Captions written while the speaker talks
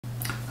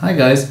Hi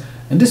guys,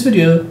 in this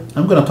video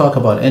I'm going to talk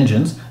about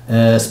engines,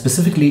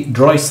 specifically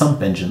dry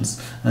sump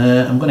engines.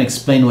 I'm going to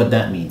explain what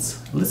that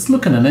means. Let's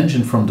look at an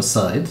engine from the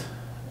side.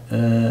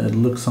 It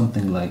looks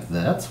something like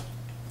that.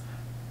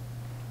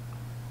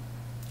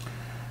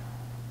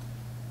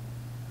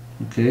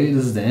 Okay,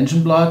 this is the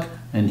engine block,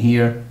 and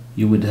here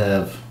you would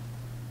have,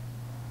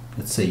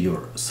 let's say,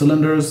 your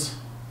cylinders.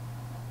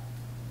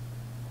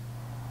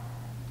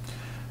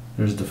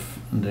 There's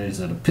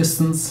the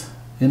pistons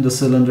in the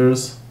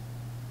cylinders.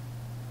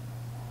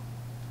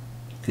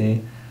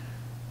 Okay,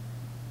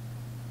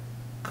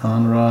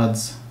 con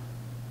rods,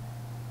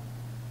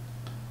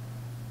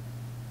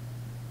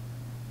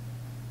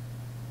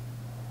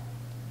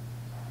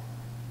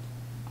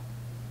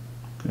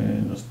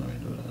 okay, just let me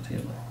do that here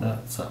like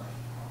that. So,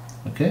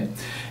 okay,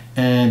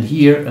 and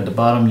here at the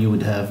bottom you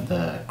would have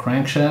the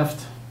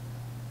crankshaft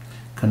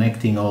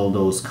connecting all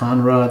those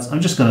con rods. I'm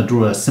just going to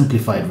draw a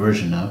simplified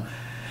version now.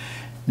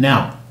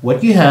 Now,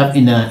 what you have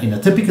in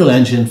a typical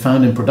engine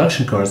found in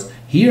production cars,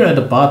 here at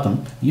the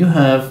bottom you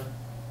have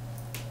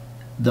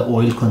the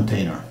oil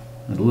container.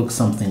 It looks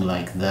something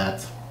like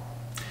that.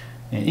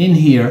 And in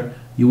here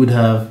you would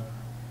have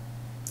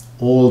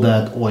all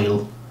that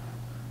oil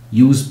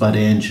used by the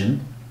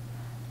engine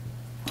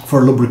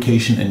for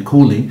lubrication and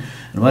cooling.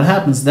 And what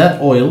happens,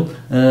 that oil,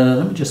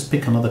 let me just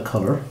pick another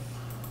color.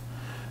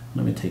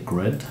 Let me take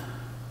red.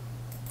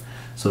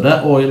 So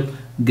that oil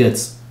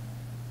gets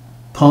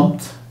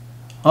pumped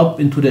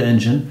up into the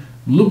engine,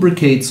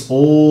 lubricates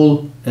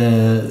all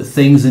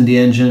things in the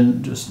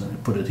engine, just let me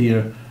put it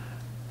here,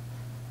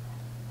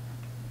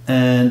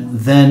 and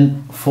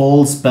then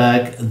falls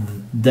back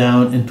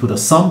down into the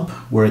sump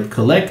where it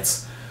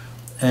collects,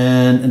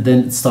 and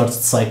then it starts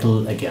to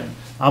cycle again.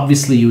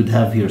 Obviously you would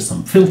have here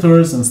some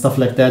filters and stuff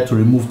like that to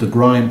remove the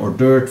grime or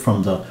dirt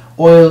from the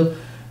oil,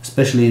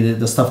 especially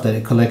the stuff that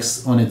it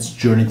collects on its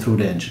journey through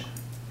the engine.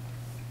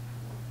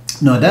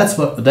 Now that's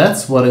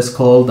what is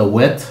called a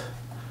wet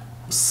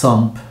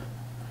sump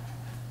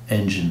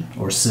engine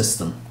or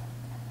system.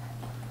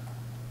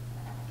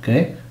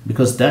 Okay,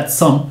 because that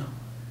sump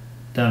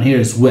down here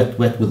is wet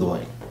with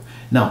oil.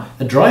 Now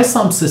a dry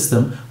sump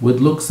system would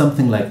look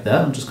something like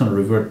that. I'm just going to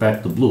revert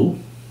back to blue.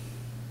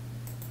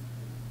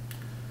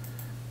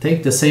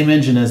 Take the same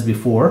engine as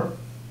before.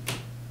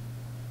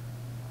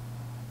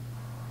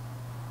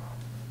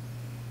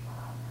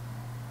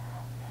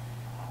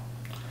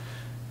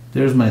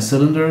 There's my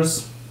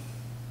cylinders.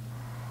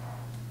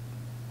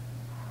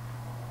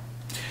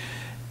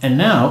 And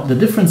now the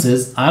difference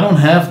is I don't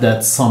have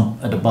that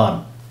sump at the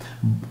bottom.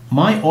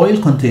 My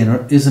oil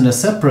container is in a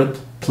separate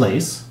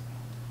place.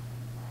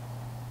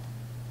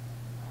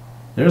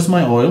 There's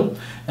my oil,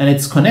 and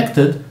it's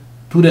connected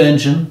to the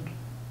engine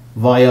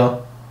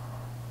via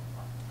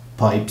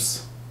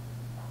pipes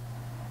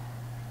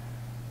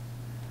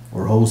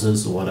or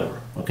hoses or whatever.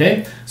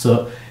 Okay,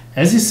 so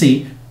as you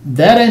see,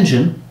 that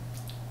engine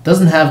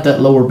doesn't have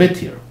that lower bit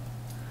here,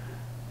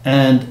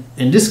 and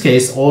in this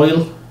case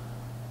oil,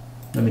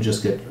 let me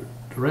just get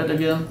red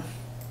again.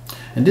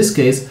 In this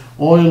case,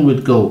 oil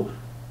would go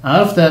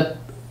out of that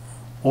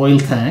oil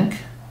tank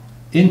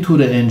into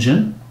the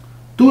engine,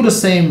 do the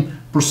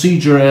same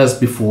procedure as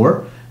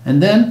before,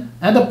 and then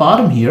at the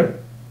bottom here,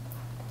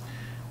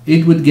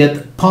 it would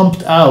get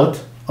pumped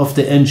out of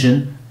the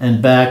engine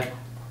and back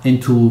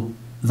into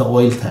the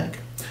oil tank.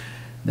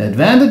 The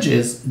advantage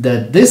is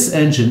that this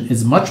engine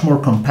is much more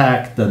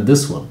compact than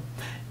this one.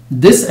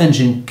 This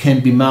engine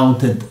can be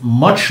mounted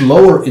much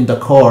lower in the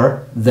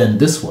car than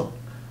this one.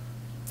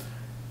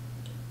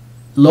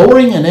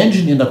 Lowering an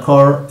engine in a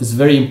car is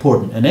very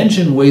important. An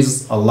engine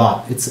weighs a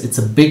lot. It's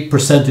a big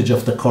percentage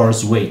of the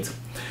car's weight.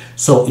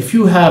 So if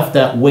you have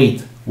that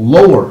weight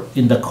lower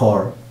in the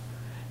car,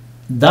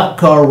 that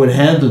car would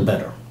handle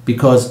better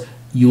because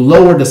you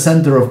lower the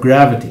center of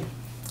gravity.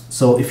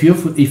 So if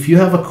you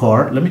have a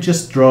car, let me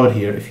just draw it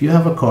here. If you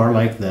have a car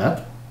like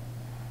that,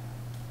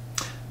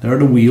 there are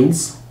the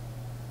wheels.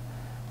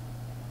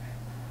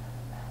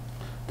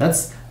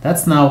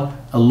 That's now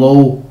a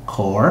low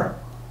car.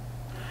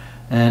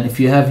 And if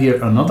you have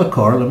here another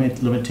car, let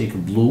me take a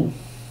blue.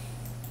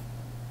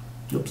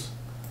 Oops.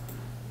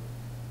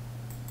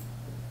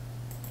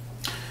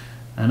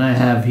 And I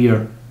have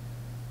here,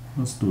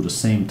 let's do the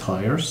same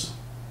tires.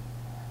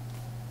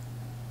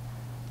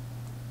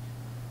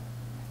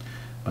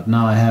 But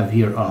now I have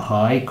here a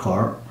high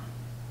car.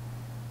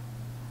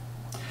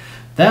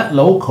 That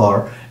low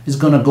car is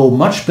going to go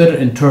much better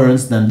in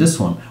turns than this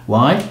one.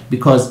 Why?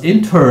 Because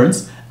in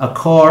turns, a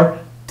car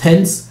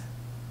tends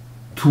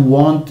to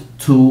want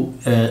to,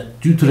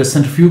 due to the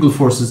centrifugal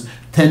forces,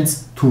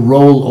 tends to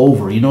roll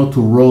over,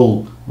 to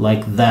roll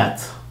like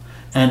that.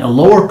 And a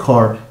lower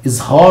car is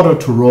harder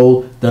to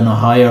roll than a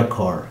higher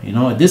car.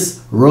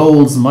 This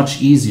rolls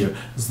much easier.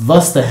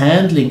 Thus, the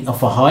handling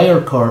of a higher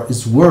car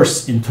is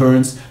worse in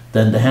turns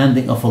than the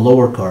handling of a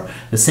lower car.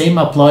 The same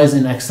applies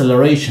in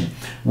acceleration.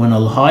 When a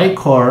high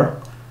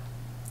car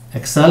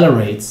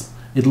accelerates,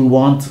 it'll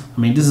want,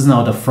 this is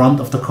now the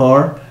front of the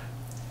car.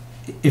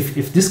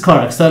 If this car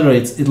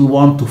accelerates, it'll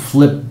want to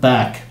flip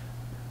back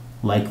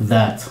like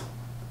that.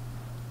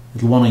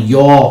 It'll want to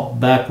yaw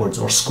backwards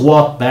or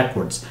squat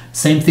backwards.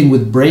 Same thing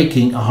with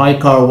braking. A high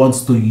car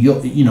wants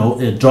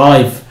to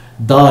drive,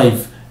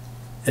 dive,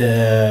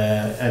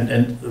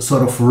 and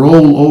sort of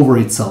roll over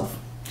itself.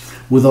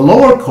 With a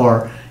lower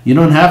car, you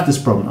don't have this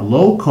problem. A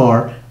low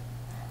car,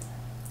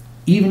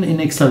 even in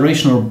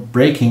acceleration or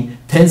braking,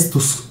 tends to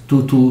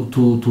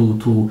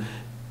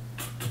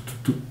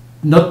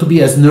not to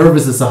be as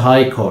nervous as a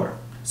high car.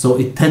 So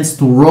it tends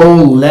to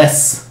roll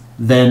less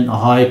than a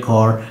high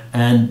car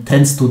and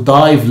tends to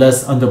dive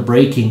less under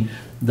braking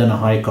than a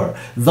high car.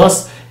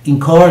 Thus, in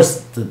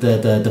cars,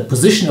 the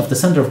position of the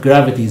center of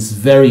gravity is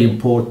very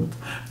important,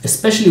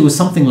 especially with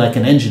something like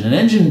an engine. An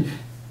engine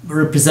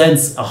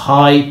represents a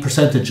high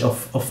percentage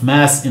of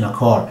mass in a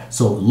car.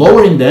 So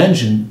lowering the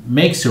engine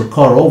makes your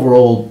car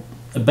overall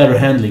a better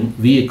handling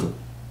vehicle.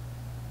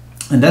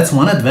 And that's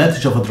one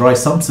advantage of a dry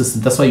sump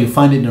system. That's why you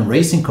find it in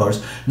racing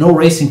cars. No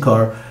racing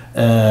car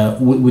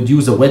would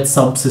use a wet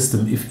sump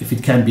system if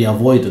it can be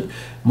avoided.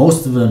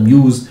 Most of them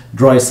use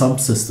dry sump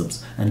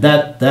systems, and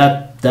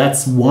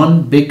that's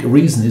one big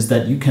reason, is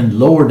that you can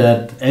lower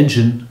that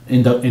engine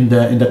in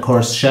the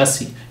car's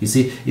chassis. You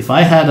see, if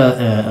I had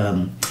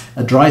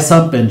a dry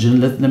sump engine,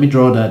 let me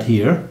draw that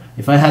here.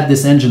 If I had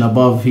this engine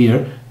above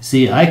here,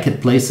 see, I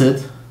could place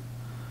it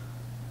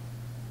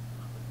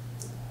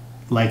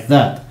like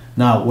that.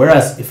 Now,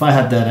 whereas if I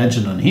had that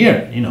engine on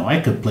here, I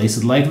could place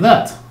it like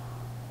that.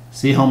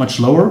 See how much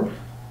lower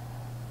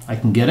I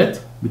can get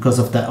it because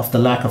of the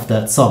lack of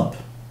that sump.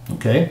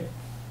 Okay.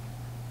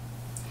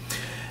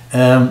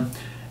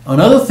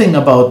 Another thing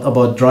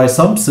about dry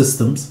sump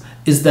systems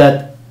is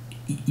that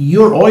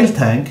your oil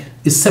tank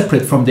is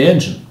separate from the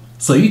engine,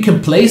 so you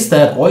can place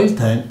that oil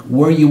tank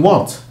where you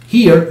want.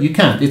 Here you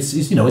can't.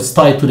 It's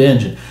tied to the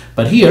engine,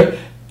 but here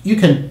you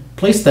can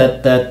place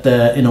that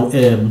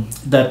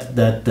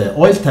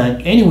oil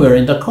tank anywhere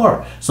in the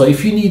car. So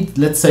if you need,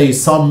 let's say,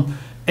 some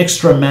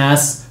extra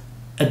mass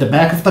at the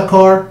back of the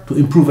car to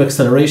improve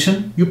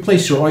acceleration, you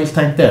place your oil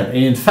tank there.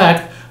 And in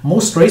fact,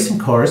 most racing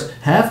cars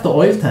have the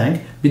oil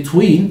tank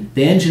between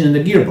the engine and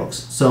the gearbox.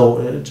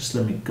 So just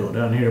let me go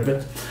down here a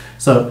bit.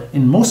 So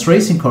in most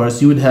racing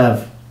cars, you would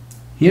have,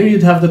 here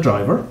you'd have the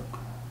driver.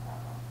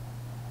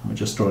 Let me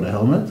just draw the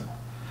helmet.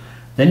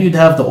 Then you'd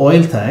have the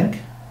oil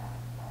tank.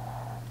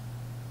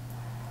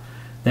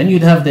 Then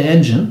you'd have the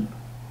engine,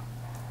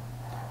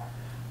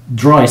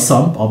 dry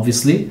sump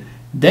obviously.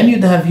 Then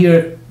you'd have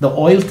here the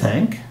oil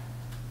tank,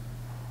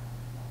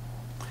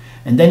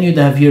 and then you'd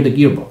have here the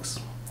gearbox.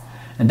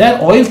 And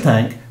that oil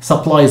tank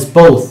supplies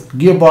both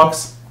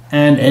gearbox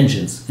and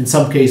engines, in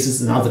some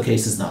cases, in other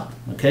cases not.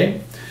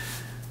 Okay?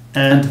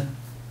 And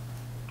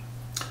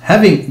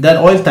having that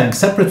oil tank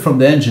separate from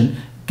the engine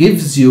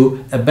gives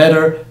you a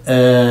better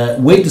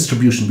weight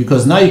distribution,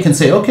 because now you can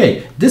say,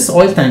 okay, this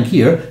oil tank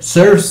here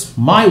serves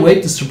my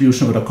weight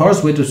distribution, or the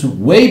car's weight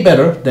distribution, way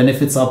better than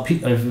if it's up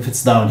here, if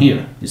it's down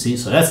here. You see,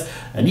 so that's,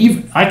 and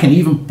even I can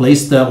even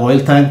place the oil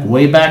tank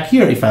way back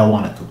here if I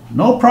wanted to,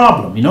 no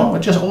problem.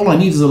 Just all I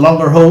need is a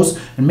longer hose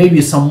and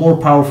maybe some more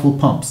powerful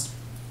pumps.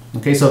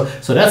 Okay, so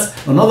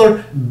that's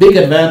another big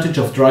advantage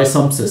of dry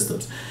sump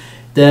systems.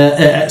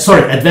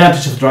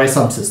 Advantage of dry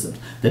sump systems.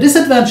 The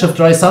disadvantage of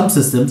dry sump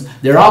systems,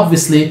 they're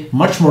obviously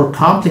much more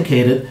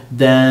complicated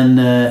than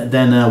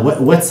a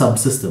wet sump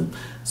system.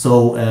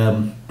 So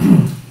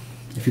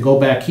if you go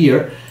back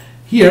here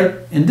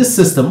in this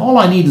system, all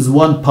I need is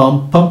one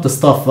pump the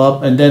stuff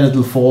up, and then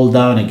it'll fall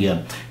down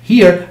again.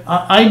 Here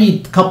I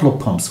need a couple of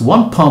pumps.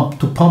 One pump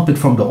to pump it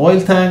from the oil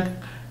tank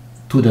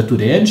to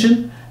the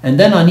engine, and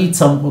then I need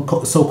some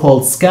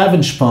so-called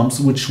scavenge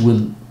pumps, which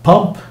will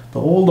pump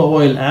all the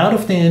oil out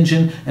of the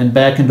engine and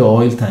back in the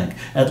oil tank.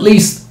 At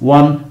least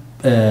one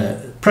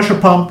pressure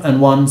pump and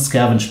one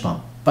scavenge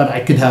pump, but I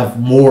could have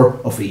more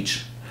of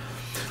each.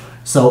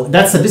 So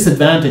that's a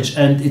disadvantage,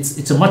 and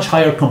it's a much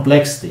higher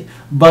complexity,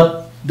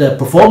 but the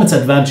performance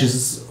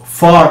advantages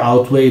far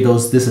outweigh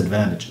those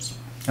disadvantages.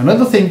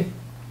 Another thing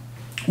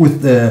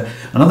with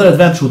another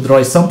advantage with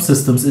dry sump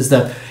systems is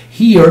that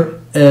here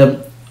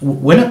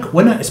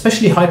when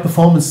especially high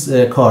performance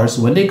cars,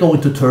 when they go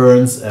into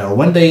turns or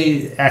when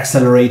they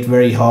accelerate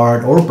very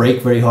hard or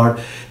brake very hard,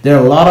 there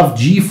are a lot of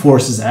G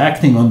forces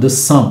acting on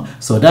this sump,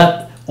 so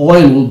that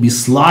oil will be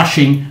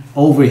sloshing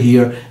over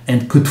here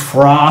and could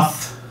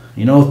froth,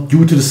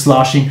 due to the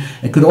sloshing.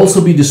 It could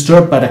also be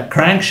disturbed by the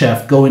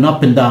crankshaft going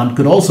up and down,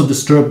 could also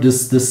disturb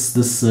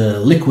this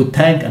liquid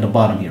tank at the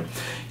bottom here.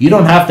 You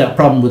don't have that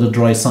problem with a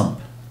dry sump.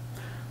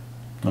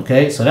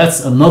 Okay, so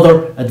that's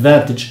another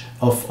advantage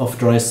of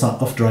dry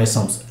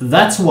sumps.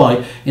 That's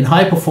why in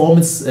high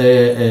performance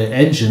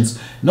engines,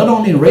 not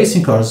only in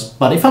racing cars,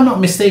 but if I'm not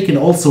mistaken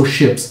also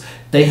ships,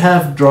 they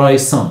have dry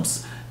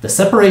sumps. The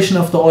separation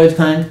of the oil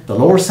tank, the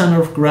lower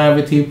center of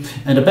gravity,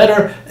 and a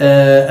better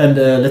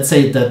let's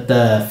say that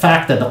the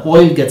fact that the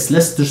oil gets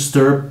less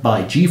disturbed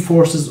by G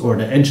forces or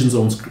the engine's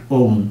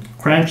own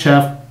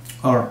crankshaft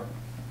are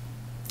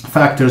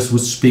factors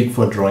which speak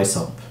for dry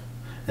sump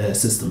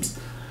systems.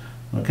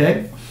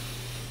 Okay,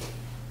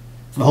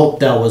 I hope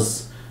that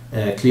was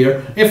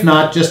clear. If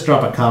not, just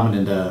drop a comment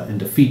in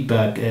the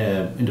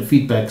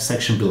feedback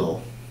section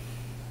below.